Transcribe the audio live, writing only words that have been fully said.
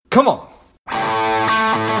Come on.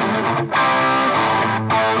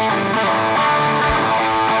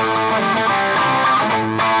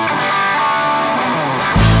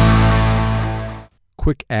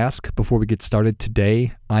 Quick ask before we get started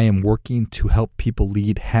today. I am working to help people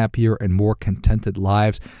lead happier and more contented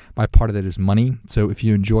lives. My part of that is money. So if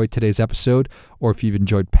you enjoyed today's episode or if you've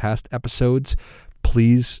enjoyed past episodes,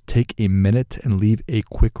 please take a minute and leave a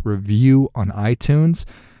quick review on iTunes.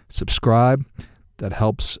 Subscribe. That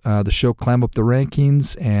helps the show climb up the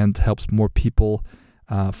rankings and helps more people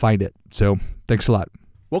find it. So thanks a lot.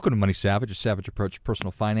 Welcome to Money Savage, a savage approach to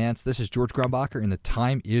personal finance. This is George Grumbacher, and the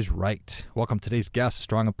time is right. Welcome to today's guest,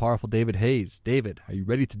 strong and powerful David Hayes. David, are you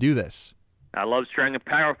ready to do this? I love strong and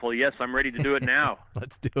powerful. Yes, I'm ready to do it now.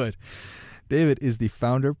 Let's do it. David is the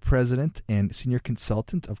founder, president, and senior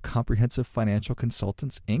consultant of Comprehensive Financial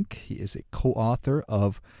Consultants, Inc. He is a co-author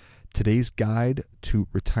of Today's Guide to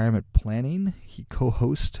Retirement Planning. He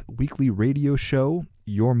co-hosts weekly radio show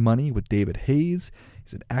Your Money with David Hayes.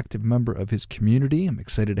 He's an active member of his community. I'm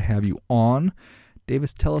excited to have you on.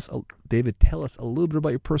 David, tell us a little bit about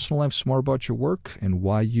your personal life, some more about your work, and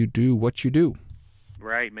why you do what you do.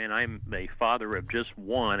 Right, man. I'm a father of just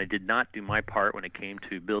one. I did not do my part when it came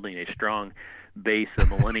to building a strong base of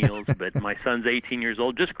millennials, but my son's 18 years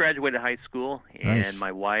old, just graduated high school, and Nice.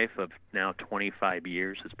 My wife of now 25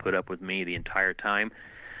 years has put up with me the entire time.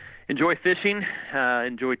 Enjoy fishing,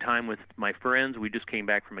 enjoy time with my friends. We just came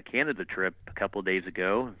back from a Canada trip a couple of days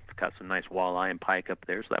ago. Got some nice walleye and pike up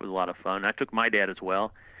there, so that was a lot of fun. I took my dad as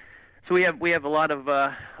well. So we have a lot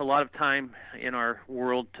of time in our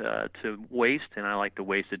world to waste, and I like to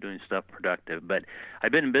waste it doing stuff productive. But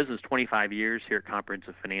I've been in business 25 years here at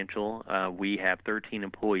Comprehensive Financial. We have 13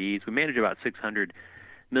 employees. We manage about $600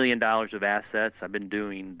 million of assets. I've been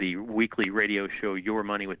doing the weekly radio show Your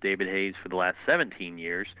Money with David Hayes for the last 17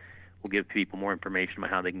 years. We'll give people more information about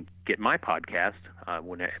how they can get my podcast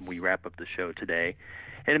when we wrap up the show today.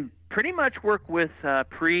 And pretty much work with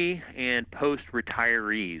pre- and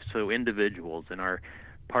post-retirees, so individuals. And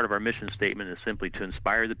part of our mission statement is simply to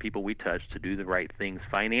inspire the people we touch to do the right things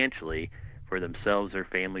financially for themselves, their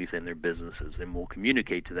families, and their businesses. And we'll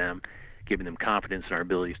communicate to them, giving them confidence in our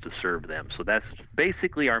abilities to serve them. So that's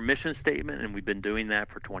basically our mission statement, and we've been doing that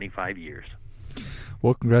for 25 years.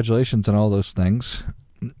 Well, congratulations on all those things.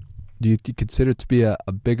 Do you consider it to be a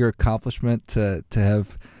bigger accomplishment to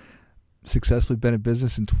have successfully been in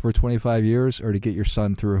business for 25 years, or to get your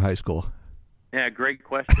son through high school? Yeah, great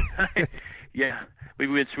question. Yeah,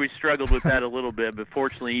 we struggled with that a little bit, but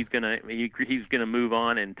fortunately he's gonna move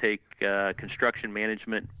on and take construction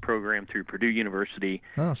management program through Purdue University.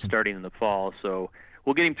 Awesome. Starting in the fall. So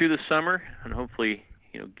we'll get him through the summer and hopefully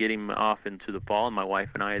get him off into the fall. And my wife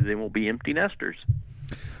and I then will be empty nesters.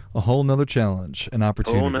 A whole nother challenge, an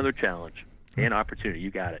opportunity. A whole nother challenge and opportunity.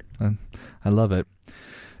 You got it. I love it.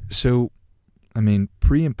 So, I mean,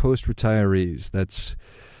 pre and post retirees, that's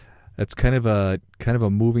kind of a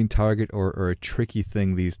moving target or a tricky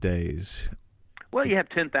thing these days. Well, you have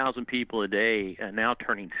 10,000 people a day now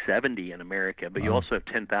turning 70 in America, but you also have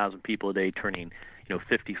 10,000 people a day turning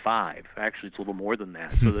 55. Actually, it's a little more than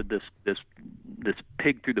that. So that this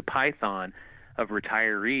pig through the python of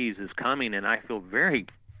retirees is coming, and I feel very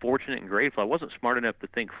fortunate and grateful. I wasn't smart enough to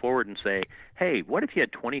think forward and say, hey, what if you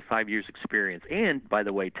had 25 years experience? And, by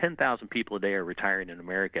the way, 10,000 people a day are retiring in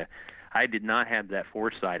America. I did not have that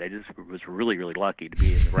foresight. I just was really, really lucky to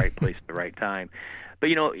be in the right place at the right time. But,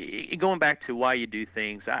 going back to why you do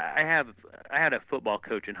things, I had a football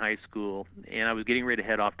coach in high school, and I was getting ready to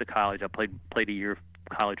head off to college. I played a year of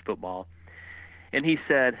college football. And he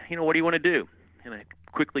said, what do you want to do? And I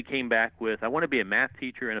quickly came back with, I want to be a math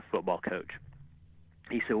teacher and a football coach.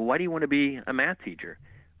 He said, well, why do you want to be a math teacher?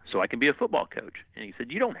 So I can be a football coach. And he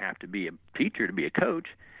said, you don't have to be a teacher to be a coach.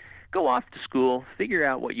 Go off to school, figure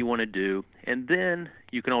out what you want to do, and then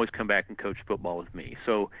you can always come back and coach football with me.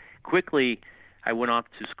 So quickly, I went off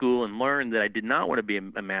to school and learned that I did not want to be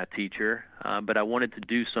a math teacher, but I wanted to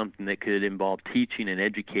do something that could involve teaching and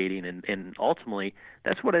educating, and ultimately,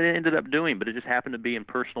 that's what I ended up doing, but it just happened to be in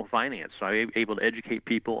personal finance. So I was able to educate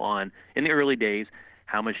people on, in the early days,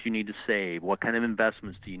 how much you need to save, what kind of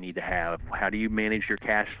investments do you need to have, how do you manage your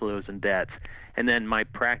cash flows and debts. And then my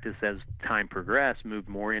practice as time progressed moved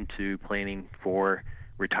more into planning for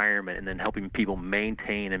retirement and then helping people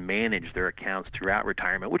maintain and manage their accounts throughout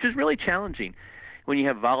retirement, which is really challenging when you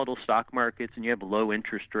have volatile stock markets and you have low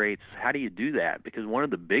interest rates. How do you do that? Because one of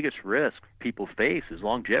the biggest risks people face is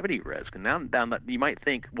longevity risk. And now you might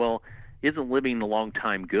think, well, isn't living a long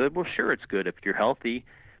time good? Well, sure, it's good if you're healthy.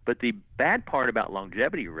 But the bad part about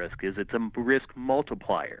longevity risk is it's a risk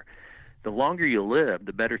multiplier. the longer you live,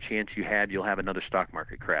 the better chance you'll have another stock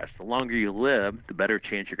market crash. The longer you live, the better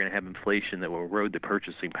chance you're going to have inflation that will erode the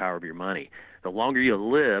purchasing power of your money. The longer you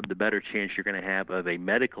live, the better chance you're going to have of a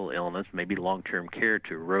medical illness, maybe long-term care,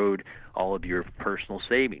 to erode all of your personal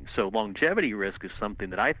savings. So longevity risk is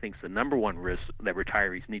something that I think is the number one risk that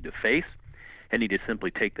retirees need to face and need to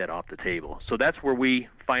simply take that off the table. So that's where we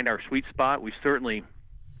find our sweet spot. We certainly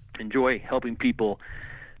enjoy helping people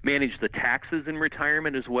manage the taxes in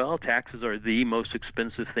retirement as well. Taxes are the most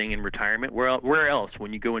expensive thing in retirement. Where else,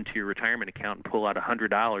 when you go into your retirement account and pull out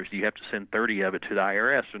 $100, you have to send 30 of it to the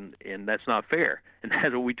IRS, and that's not fair. And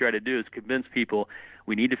that's what we try to do, is convince people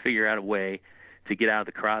we need to figure out a way to get out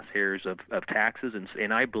of the crosshairs of taxes,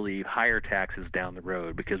 and I believe higher taxes down the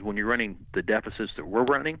road, because when you're running the deficits that we're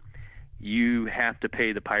running, you have to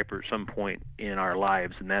pay the piper at some point in our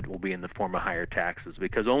lives, and that will be in the form of higher taxes,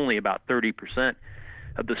 because only about 30%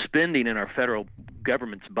 of the spending in our federal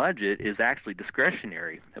government's budget is actually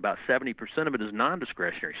discretionary. About 70% of it is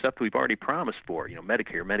non-discretionary, stuff that we've already promised for,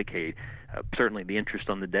 Medicare, Medicaid, certainly the interest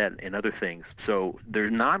on the debt and other things. So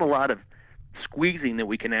there's not a lot of squeezing that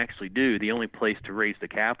we can actually do. The only place to raise the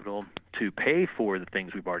capital to pay for the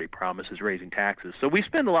things we've already promised is raising taxes. So we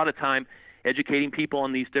spend a lot of time educating people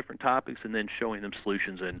on these different topics and then showing them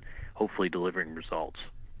solutions and hopefully delivering results.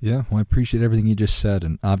 Yeah, well, I appreciate everything you just said,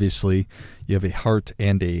 and obviously you have a heart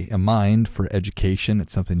and a mind for education.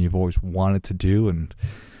 It's something you've always wanted to do, and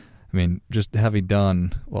I mean, just having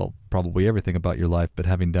done, well, probably everything about your life, but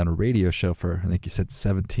having done a radio show for, I think you said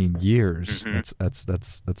 17 years,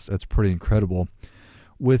 that's pretty incredible.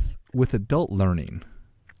 With adult learning,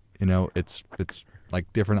 it's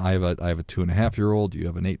like different. I have a 2.5-year-old, you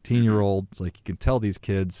have an 18-year-old. It's like you can tell these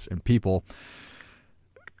kids and people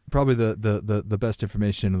probably the best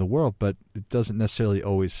information in the world, but it doesn't necessarily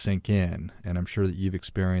always sink in. And I'm sure that you've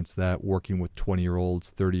experienced that working with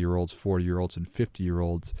 20-year-olds, 30-year-olds, 40-year-olds, and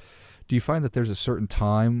 50-year-olds. Do you find that there's a certain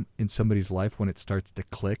time in somebody's life when it starts to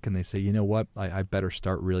click and they say, you know what, I better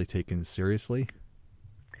start really taking this seriously?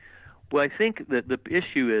 Well, I think that the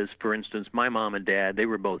issue is, for instance, my mom and dad, they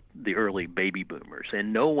were both the early baby boomers,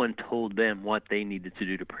 and no one told them what they needed to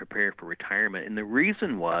do to prepare for retirement. And the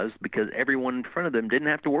reason was because everyone in front of them didn't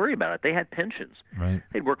have to worry about it. They had pensions. Right.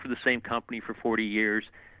 They'd worked for the same company for 40 years.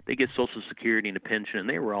 They get Social Security and a pension, and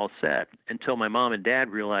they were all set until my mom and dad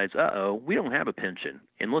realized, we don't have a pension.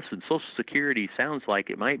 And listen, Social Security sounds like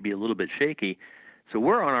it might be a little bit shaky. So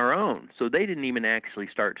we're on our own. So they didn't even actually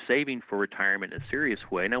start saving for retirement in a serious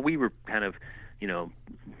way. Now, we were kind of,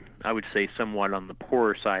 I would say somewhat on the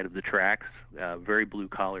poorer side of the tracks, very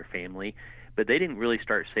blue-collar family. But they didn't really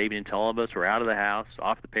start saving until all of us were out of the house,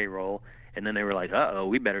 off the payroll, and then they were like,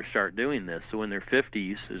 we better start doing this. So in their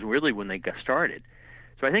 50s is really when they got started.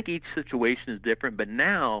 So I think each situation is different. But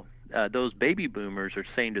now those baby boomers are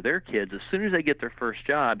saying to their kids, as soon as they get their first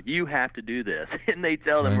job, you have to do this. And they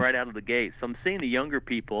tell them right out of the gate. So I'm seeing the younger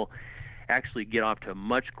people actually get off to a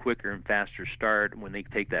much quicker and faster start when they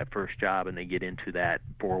take that first job and they get into that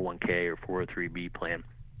 401k or 403b plan.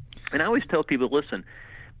 And I always tell people, listen,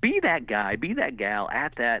 be that guy, be that gal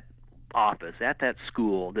at that office, at that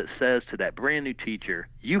school that says to that brand new teacher,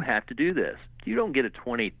 you have to do this. You don't get a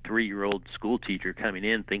 23-year-old school teacher coming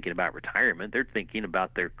in thinking about retirement. They're thinking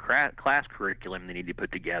about their class curriculum they need to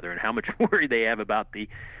put together and how much worry they have about the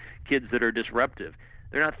kids that are disruptive.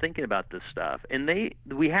 They're not thinking about this stuff. And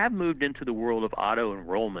we have moved into the world of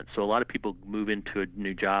auto-enrollment. So a lot of people move into a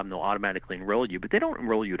new job and they'll automatically enroll you, but they don't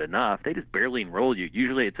enroll you at enough. They just barely enroll you.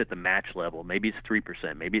 Usually it's at the match level. Maybe it's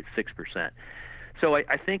 3%. Maybe it's 6%. So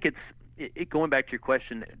I think it's going back to your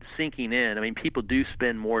question, sinking in. I mean, people do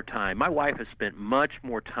spend more time. My wife has spent much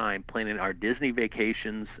more time planning our Disney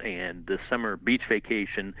vacations and the summer beach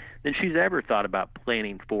vacation than she's ever thought about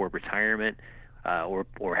planning for retirement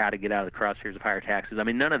or how to get out of the crosshairs of higher taxes. I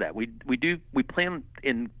mean, none of that. We plan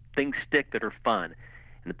in things stick that are fun.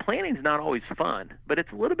 And the planning is not always fun, but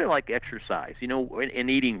it's a little bit like exercise, and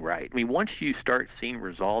eating right. I mean, once you start seeing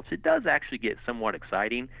results, it does actually get somewhat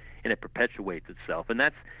exciting, and it perpetuates itself. And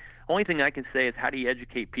that's the only thing I can say is, how do you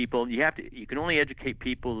educate people? You can only educate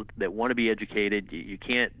people that want to be educated. You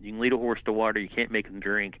can lead a horse to water. You can't make them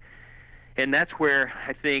drink. And that's where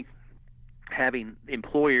I think having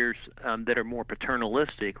employers that are more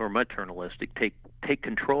paternalistic or maternalistic take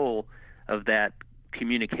control of that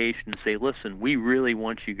communication and say, listen, we really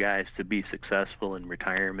want you guys to be successful in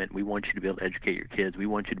retirement. We want you to be able to educate your kids. We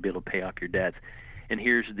want you to be able to pay off your debts. And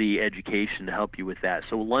here's the education to help you with that.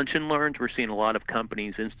 So lunch and learns, we're seeing a lot of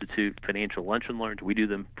companies institute financial lunch and learns. We do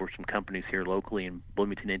them for some companies here locally in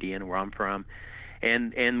Bloomington, Indiana, where I'm from.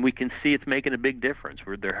 And we can see it's making a big difference.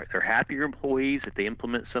 Where they're happier employees if they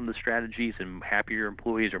implement some of the strategies, and happier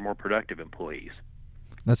employees are more productive employees.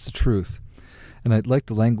 That's the truth. And I like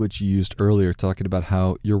the language you used earlier, talking about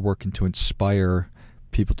how you're working to inspire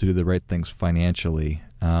people to do the right things financially.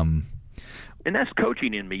 And that's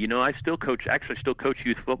coaching in me. You know, I still coach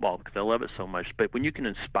youth football because I love it so much. But when you can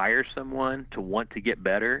inspire someone to want to get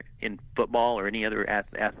better in football or any other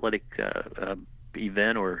athletic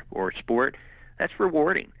event or sport, that's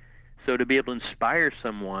rewarding. So to be able to inspire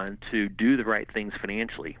someone to do the right things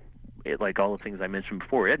financially, like all the things I mentioned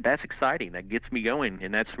before, that's exciting. That gets me going,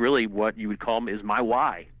 and that's really what you would call is my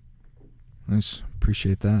why. Nice.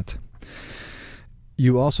 Appreciate that.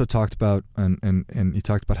 You also talked about and you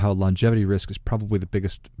talked about how longevity risk is probably the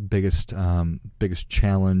biggest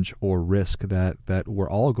challenge or risk that we're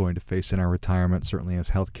all going to face in our retirement. Certainly, as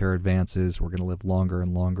healthcare advances, we're going to live longer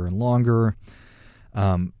and longer and longer.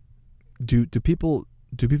 Do people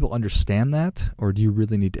understand that, or do you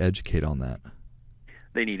really need to educate on that?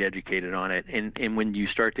 They need educated on it, and when you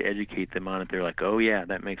start to educate them on it, they're like, oh yeah,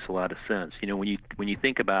 that makes a lot of sense. You know, when you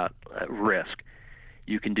think about risk,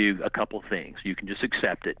 you can do a couple things. You can just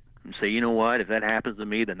accept it and say, you know what, if that happens to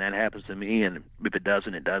me, then that happens to me, and if it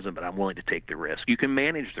doesn't, it doesn't, but I'm willing to take the risk. You can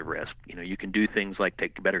manage the risk. You know, you can do things like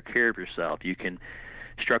take better care of yourself. You can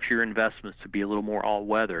structure your investments to be a little more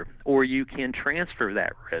all-weather, or you can transfer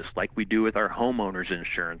that risk like we do with our homeowners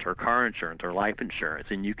insurance, our car insurance, our life insurance,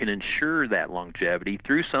 and you can insure that longevity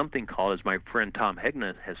through something called, as my friend Tom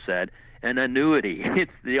Hegna has said, an annuity.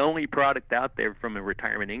 It's the only product out there from a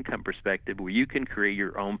retirement income perspective where you can create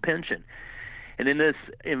your own pension. And in this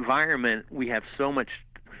environment, we have so much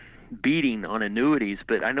beating on annuities,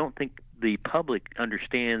 but I don't think the public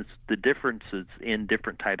understands the differences in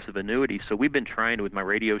different types of annuities. So we've been trying to, with my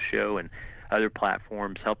radio show and other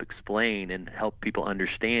platforms, help explain and help people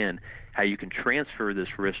understand how you can transfer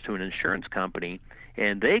this risk to an insurance company,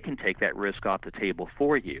 and they can take that risk off the table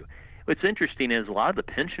for you. What's interesting is a lot of the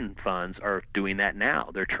pension funds are doing that now.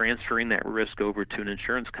 They're transferring that risk over to an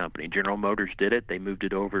insurance company. General Motors did it. They moved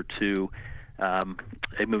it over to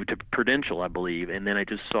Prudential, I believe. And then I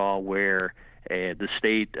just saw where the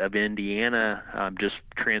state of Indiana just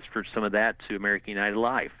transferred some of that to American United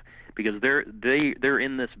Life, because they're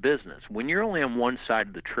in this business. When you're only on one side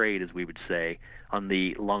of the trade, as we would say, on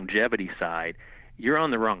the longevity side, you're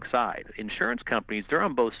on the wrong side. Insurance companies, they're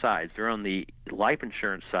on both sides. They're on the life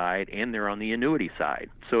insurance side and they're on the annuity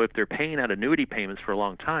side. So if they're paying out annuity payments for a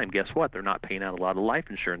long time, guess what? They're not paying out a lot of life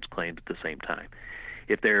insurance claims at the same time.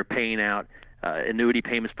 If they're paying out annuity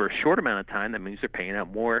payments for a short amount of time, that means they're paying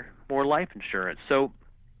out more life insurance. So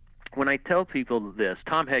when I tell people this,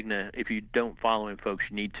 Tom Hegna, if you don't follow him, folks,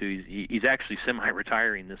 you need to. He's actually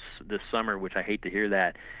semi-retiring this summer, which I hate to hear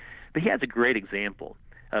that. But he has a great example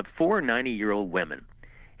of 4 90-year-old women,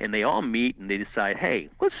 and they all meet and they decide, hey,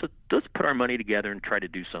 let's put our money together and try to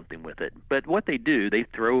do something with it. But what they do, they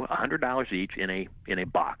throw $100 each in a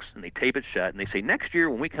box, and they tape it shut, and they say, next year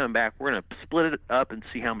when we come back, we're going to split it up and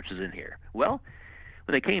see how much is in here. Well,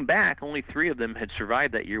 when they came back, only 3 of them had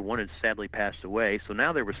survived that year. One had sadly passed away, so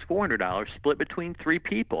now there was $400 split between 3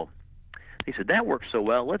 people. They said, that worked so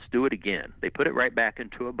well, let's do it again. They put it right back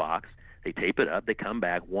into a box. They tape it up. They come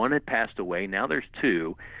back. 1 had passed away. Now there's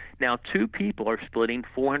 2. Now 2 people are splitting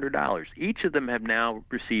 $400. Each of them have now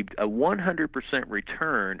received a 100%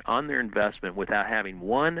 return on their investment without having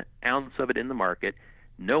 1 ounce of it in the market,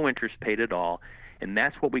 no interest paid at all, and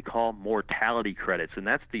that's what we call mortality credits. And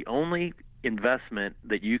that's the only investment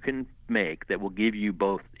that you can make that will give you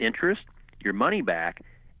both interest, your money back,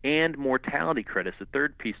 and mortality credits. The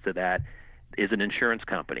third piece to that is an insurance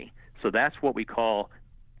company. So that's what we call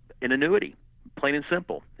an annuity, plain and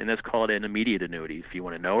simple, and that's called an immediate annuity, if you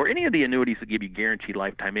want to know, or any of the annuities that give you guaranteed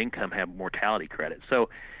lifetime income have mortality credit. So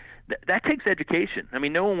that takes education. I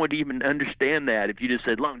mean, no one would even understand that if you just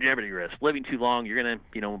said longevity risk, living too long, you're going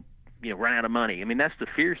to run out of money. I mean, that's the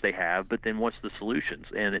fears they have, but then what's the solutions?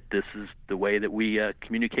 And this is the way that we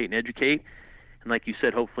communicate and educate, and like you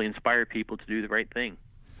said, hopefully inspire people to do the right thing.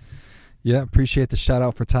 Yeah, appreciate the shout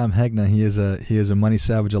out for Tom Hegna. He is a Money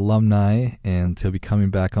Savage alumni, and he'll be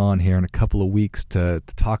coming back on here in a couple of weeks to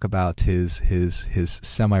talk about his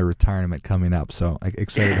semi-retirement coming up. So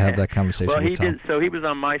excited to have that conversation with Tom. So he was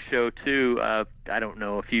on my show too. I don't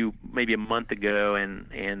know, maybe a month ago,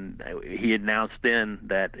 and he announced then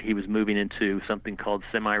that he was moving into something called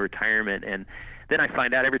semi-retirement, and then I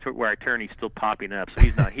find out everywhere I turn he's still popping up. So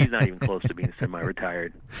he's not even close to being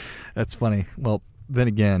semi-retired. That's funny. Well, then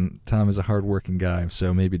again, Tom is a hard-working guy,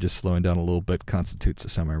 so maybe just slowing down a little bit constitutes a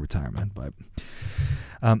semi-retirement. But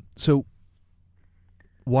so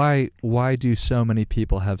Why do so many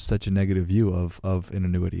people have such a negative view of an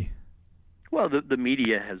annuity? Well, the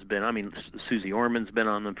media has been. I mean, Susie Orman's been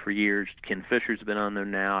on them for years. Ken Fisher's been on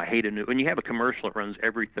them now. I hate annuities. When you have a commercial that runs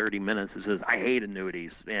every 30 minutes that says "I hate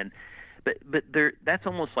annuities," but that's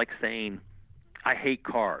almost like saying I hate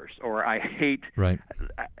cars or I hate right.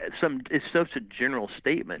 It's such a general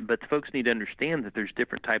statement, but folks need to understand that there's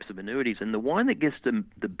different types of annuities, and the one that gets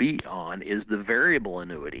the beat on is the variable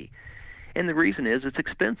annuity. And the reason is it's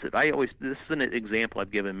expensive. This is an example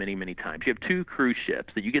I've given many, many times. You have two cruise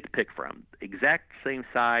ships that you get to pick from, exact same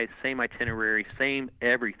size, same itinerary, same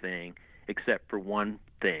everything, except for one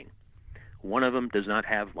thing. One of them does not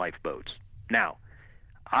have lifeboats. Now,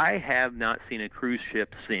 I have not seen a cruise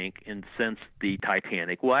ship sink since the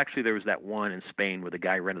Titanic. Well, actually, there was that one in Spain where the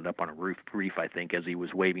guy rented up on a reef, I think, as he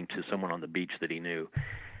was waving to someone on the beach that he knew.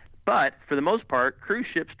 But for the most part, cruise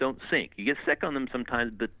ships don't sink. You get sick on them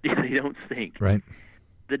sometimes, but they don't sink. Right.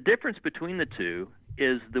 The difference between the two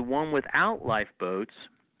is the one without lifeboats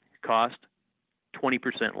cost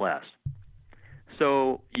 20% less.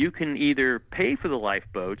 So you can either pay for the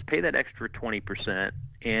lifeboats, pay that extra 20%,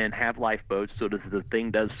 and have lifeboats so that if the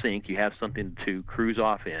thing does sink, you have something to cruise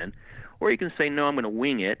off in, or you can say, no, I'm going to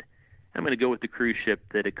wing it. I'm going to go with the cruise ship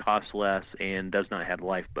that it costs less and does not have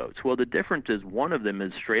lifeboats. Well, the difference is one of them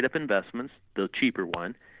is straight-up investments, the cheaper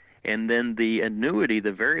one, and then the annuity,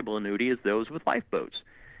 the variable annuity, is those with lifeboats.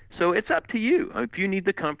 So it's up to you. If you need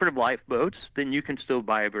the comfort of lifeboats, then you can still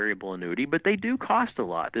buy a variable annuity, but they do cost a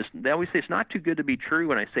lot. They always say it's not too good to be true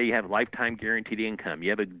when I say you have lifetime guaranteed income. You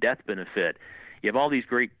have a death benefit. You have all these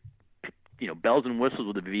great, bells and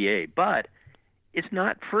whistles with the VA, but it's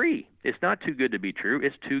not free. It's not too good to be true.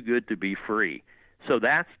 It's too good to be free. So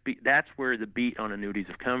that's where the beat on annuities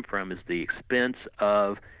have come from, is the expense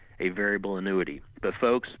of a variable annuity. But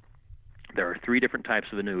folks, there are three different types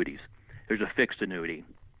of annuities. There's a fixed annuity,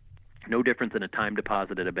 no different than a time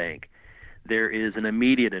deposit at a bank. There is an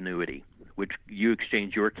immediate annuity, which you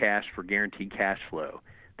exchange your cash for guaranteed cash flow.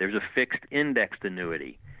 There's a fixed indexed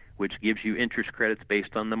annuity, which gives you interest credits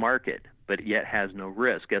based on the market, but yet has no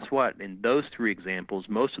risk. Guess what? In those three examples,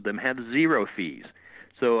 most of them have zero fees.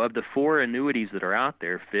 So of the four annuities that are out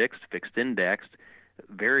there, fixed indexed,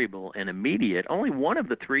 variable, and immediate, only one of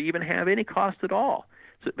the three even have any cost at all.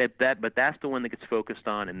 So but that's the one that gets focused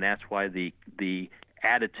on, and that's why the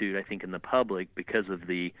attitude, I think, in the public, because of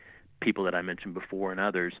the people that I mentioned before and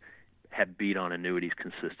others, have beat on annuities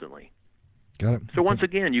consistently. Got it. So once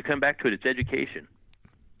again, you come back to it. It's education.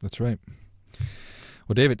 That's right.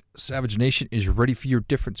 Well, David, Savage Nation is ready for your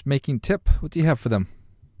difference-making tip. What do you have for them?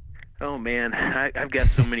 Oh, man, I've got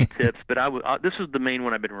so many tips, but this is the main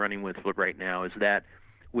one I've been running with right now, is that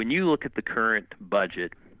when you look at the current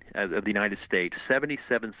budget of the United States,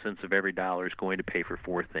 77 cents of every dollar is going to pay for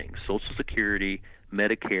four things: Social Security,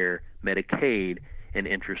 Medicare, Medicaid, and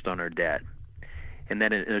interest on our debt. And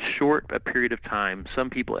that in a short period of time, some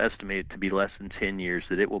people estimate it to be less than 10 years,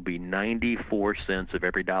 that it will be 94 cents of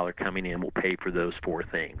every dollar coming in will pay for those four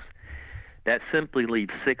things. That simply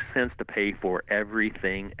leaves 6 cents to pay for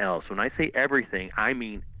everything else. When I say everything, I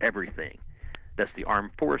mean everything. That's the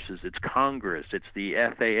armed forces, it's Congress, it's the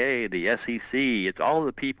FAA, the SEC, it's all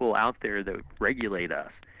the people out there that regulate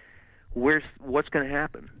us. What's going to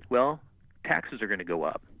happen? Well, taxes are going to go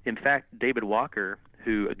up. In fact, David Walker,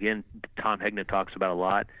 who, again, Tom Hegna talks about a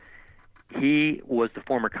lot, he was the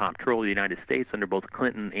former comptroller of the United States under both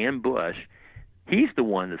Clinton and Bush. He's the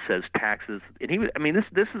one that says taxes, and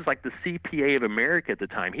this is like the CPA of America at the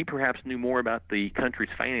time. He perhaps knew more about the country's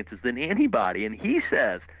finances than anybody, and he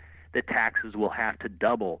says that taxes will have to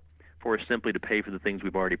double for us simply to pay for the things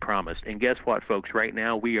we've already promised. And guess what, folks? Right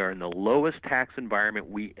now, we are in the lowest tax environment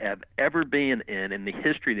we have ever been in the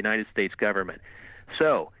history of the United States government.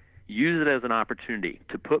 So use it as an opportunity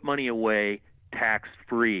to put money away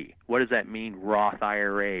tax-free. What does that mean? Roth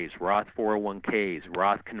IRAs, Roth 401ks,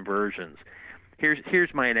 Roth conversions.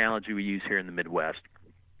 Here's my analogy we use here in the Midwest.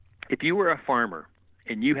 If you were a farmer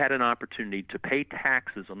and you had an opportunity to pay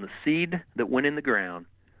taxes on the seed that went in the ground,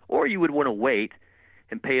 or you would want to wait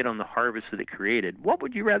and pay it on the harvest that it created, what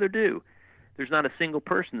would you rather do? There's not a single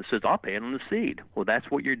person that says, I'll pay it on the seed. Well, that's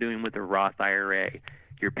what you're doing with a Roth IRA.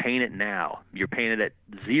 You're paying it now. You're paying it at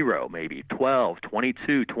 0, maybe 12,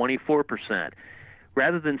 22, 24%.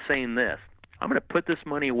 Rather than saying this, I'm going to put this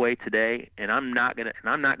money away today, and I'm not going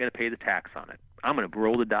to pay the tax on it. I'm going to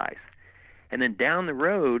roll the dice. And then down the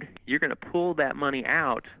road, you're going to pull that money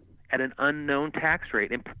out at an unknown tax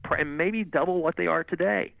rate and maybe double what they are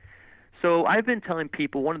today. So I've been telling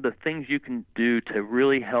people one of the things you can do to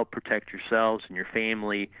really help protect yourselves and your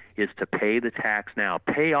family is to pay the tax now.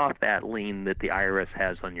 Pay off that lien that the IRS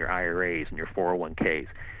has on your IRAs and your 401ks.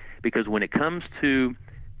 Because when it comes to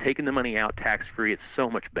taking the money out tax-free, it's so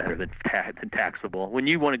much better than taxable. When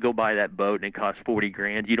you want to go buy that boat and it costs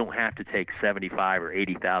 $40,000, you don't have to take $75,000 or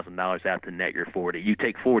 $80,000 out to net your 40. You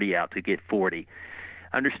take 40 out to get 40.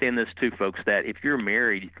 Understand this too, folks, that if you're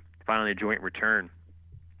married, filing a joint return,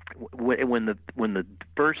 when the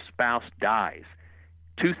first spouse dies,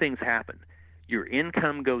 two things happen. Your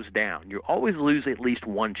income goes down. You always lose at least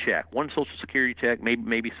one check, one Social Security check,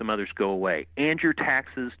 maybe some others go away, and your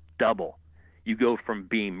taxes double. You go from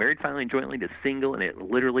being married filing jointly to single, and it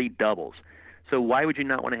literally doubles. So why would you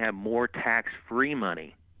not want to have more tax-free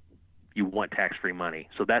money? You want tax-free money.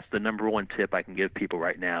 So that's the number one tip I can give people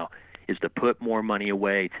right now, is to put more money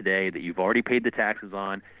away today that you've already paid the taxes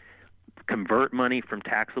on. Convert money from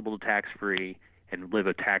taxable to tax-free and live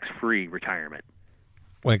a tax-free retirement.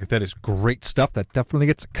 Well, that is great stuff. That definitely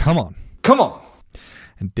gets come on.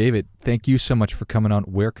 And David, thank you so much for coming on.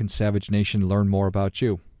 Where can Savage Nation learn more about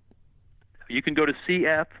you? You can go to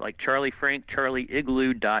CF, like Charlie Frank,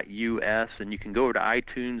 charlieigloo.us, and you can go over to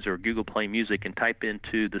iTunes or Google Play Music and type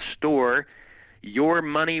into the store Your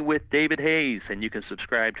Money with David Hayes, and you can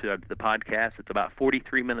subscribe to the podcast. It's about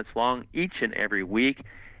 43 minutes long each and every week.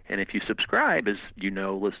 And if you subscribe, as you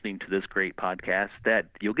know, listening to this great podcast, that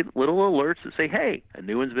you'll get little alerts that say, hey, a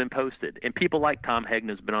new one's been posted. And people like Tom Hegna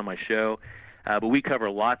has been on my show, but we cover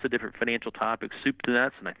lots of different financial topics, soup to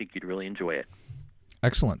nuts, and I think you'd really enjoy it.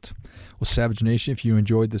 Excellent. Well, Savage Nation, if you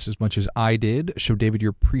enjoyed this as much as I did, show David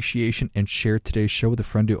your appreciation and share today's show with a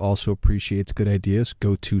friend who also appreciates good ideas.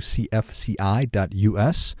 Go to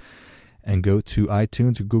cfci.us. and go to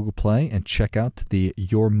iTunes or Google Play and check out the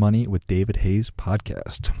Your Money with David Hayes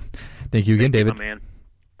podcast. Thank you again, David. You, man.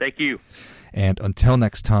 Thank you. And until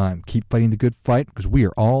next time, keep fighting the good fight because we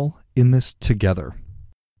are all in this together.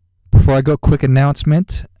 Before I go, quick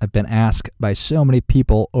announcement. I've been asked by so many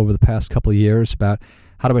people over the past couple of years about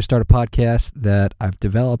how do I start a podcast that I've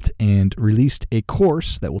developed and released a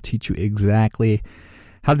course that will teach you exactly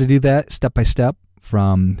how to do that step by step.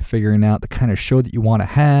 From figuring out the kind of show that you want to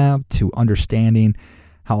have to understanding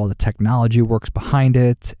how all the technology works behind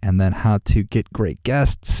it, and then how to get great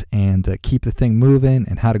guests and keep the thing moving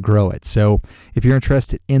and how to grow it. So if you're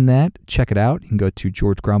interested in that, check it out. You can go to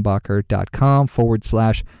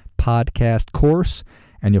georgegrombacher.com/podcast course,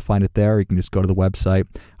 and you'll find it there. You can just go to the website.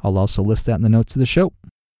 I'll also list that in the notes of the show.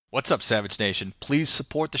 What's up, Savage Nation? Please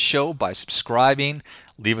support the show by subscribing,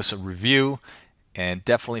 leave us a review, and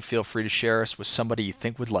definitely feel free to share us with somebody you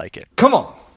think would like it. Come on!